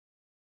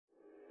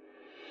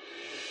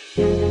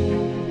I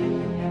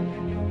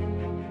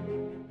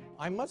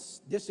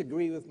must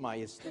disagree with my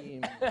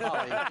esteemed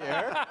colleague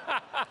here.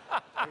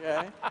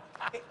 Okay.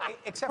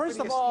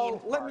 First of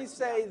all, let me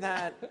say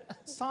that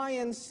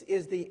science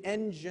is the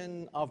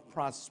engine of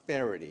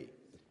prosperity.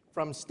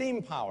 From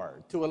steam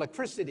power to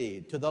electricity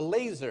to the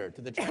laser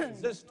to the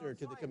transistor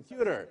to the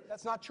computer.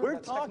 That's not true. We're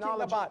That's talking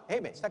technology. about. Hey,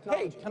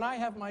 can I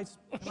have my?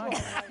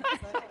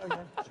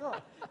 Sure.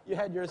 You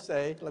had your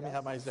say. Let me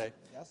have my say.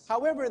 Yes.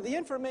 However, the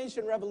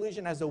information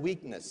revolution has a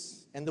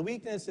weakness, and the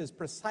weakness is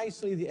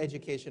precisely the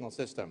educational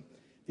system.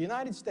 The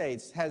United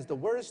States has the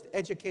worst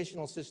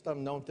educational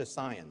system known to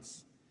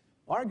science.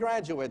 Our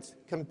graduates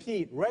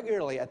compete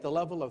regularly at the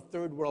level of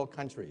third world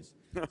countries.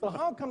 So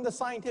how come the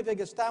scientific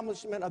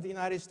establishment of the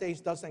United States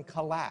doesn't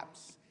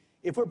collapse?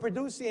 If we're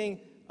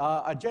producing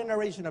a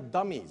generation of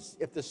dummies,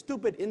 if the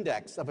stupid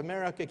index of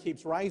America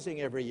keeps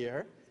rising every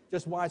year,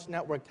 just watch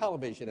network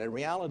television and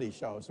reality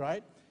shows,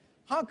 right?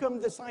 How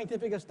come the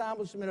scientific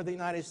establishment of the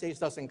United States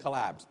doesn't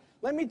collapse?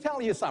 Let me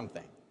tell you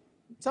something.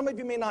 Some of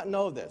you may not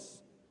know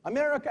this.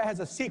 America has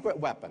a secret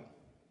weapon.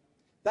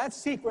 That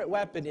secret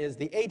weapon is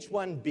the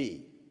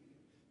H1B.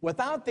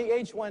 Without the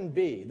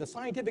H1B, the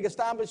scientific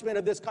establishment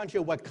of this country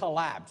would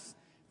collapse.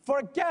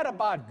 Forget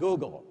about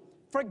Google.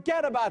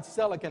 Forget about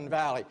Silicon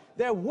Valley.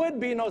 There would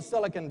be no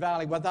Silicon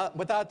Valley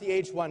without the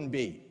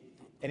H1B.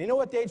 And you know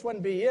what the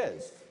H1B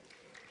is?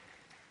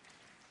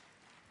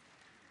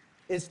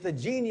 It's the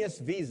genius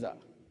visa,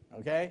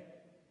 okay?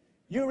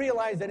 You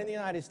realize that in the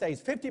United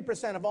States,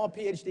 50% of all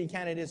PhD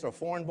candidates are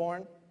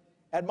foreign-born.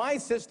 At my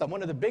system,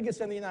 one of the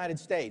biggest in the United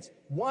States,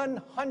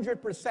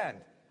 100%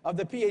 of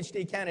the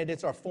PhD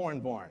candidates are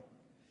foreign-born.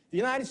 The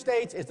United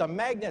States is a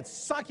magnet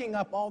sucking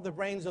up all the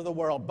brains of the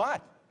world,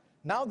 but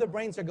now the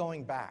brains are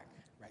going back.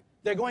 Right.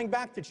 They're going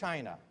back to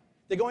China.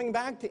 They're going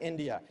back to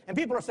India. And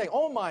people are saying,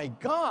 oh my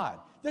God,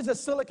 there's a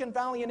Silicon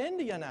Valley in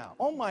India now.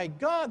 Oh my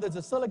God, there's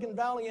a Silicon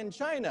Valley in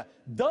China.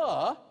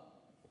 Duh.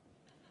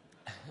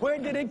 Where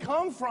did it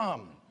come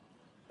from?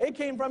 It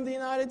came from the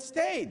United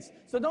States.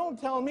 So don't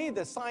tell me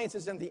that science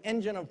isn't the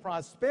engine of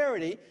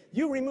prosperity.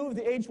 You remove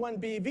the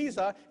H1B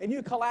visa and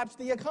you collapse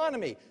the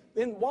economy.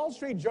 In Wall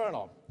Street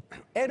Journal,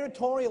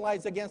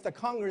 editorialized against a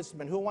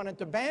congressman who wanted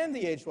to ban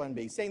the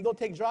H1B, saying they'll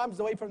take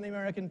jobs away from the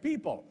American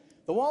people.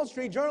 The Wall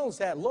Street Journal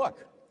said,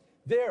 look,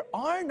 there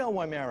are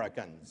no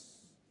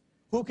Americans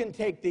who can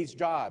take these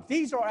jobs.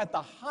 These are at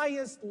the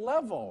highest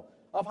level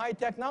of high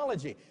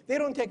technology. They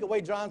don't take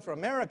away jobs from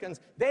Americans.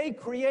 They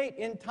create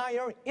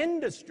entire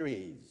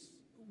industries.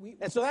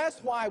 And so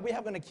that's why we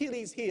have an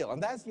Achilles heel,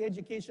 and that's the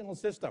educational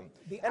system.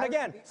 And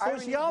again,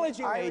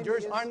 sociology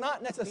majors are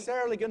not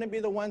necessarily going to be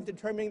the ones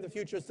determining the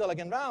future of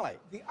Silicon Valley,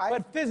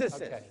 but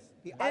physicists,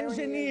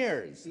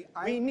 engineers.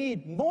 We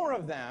need more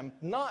of them,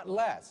 not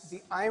less.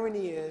 The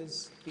irony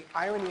is,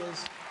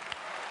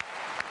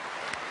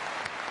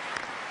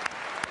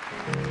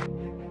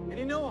 And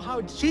you know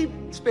how cheap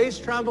space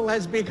travel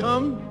has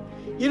become?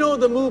 You know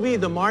the movie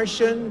The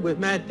Martian with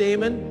Matt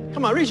Damon?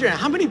 Come on, raise your hand.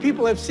 How many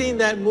people have seen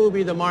that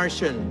movie, The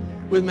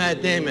Martian, with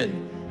Matt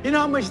Damon? You know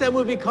how much that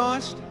movie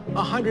cost?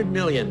 $100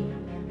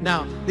 million.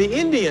 Now, the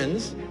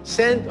Indians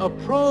sent a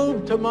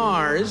probe to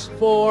Mars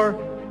for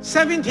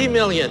 $70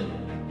 million.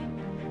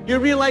 You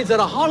realize that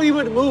a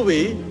Hollywood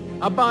movie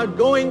about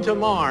going to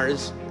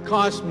Mars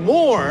costs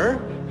more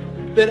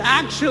than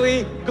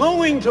actually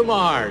going to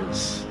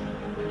Mars.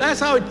 That's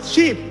how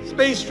cheap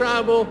space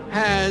travel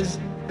has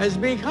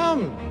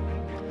become.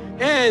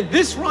 And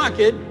this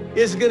rocket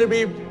is going to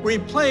be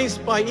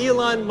replaced by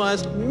Elon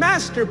Musk's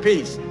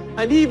masterpiece,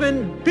 an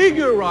even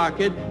bigger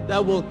rocket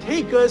that will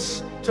take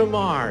us to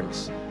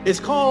Mars. It's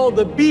called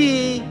the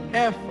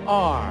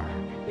BFR.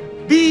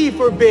 B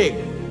for big,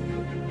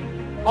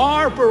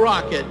 R for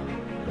rocket,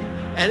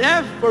 and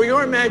F for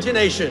your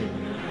imagination.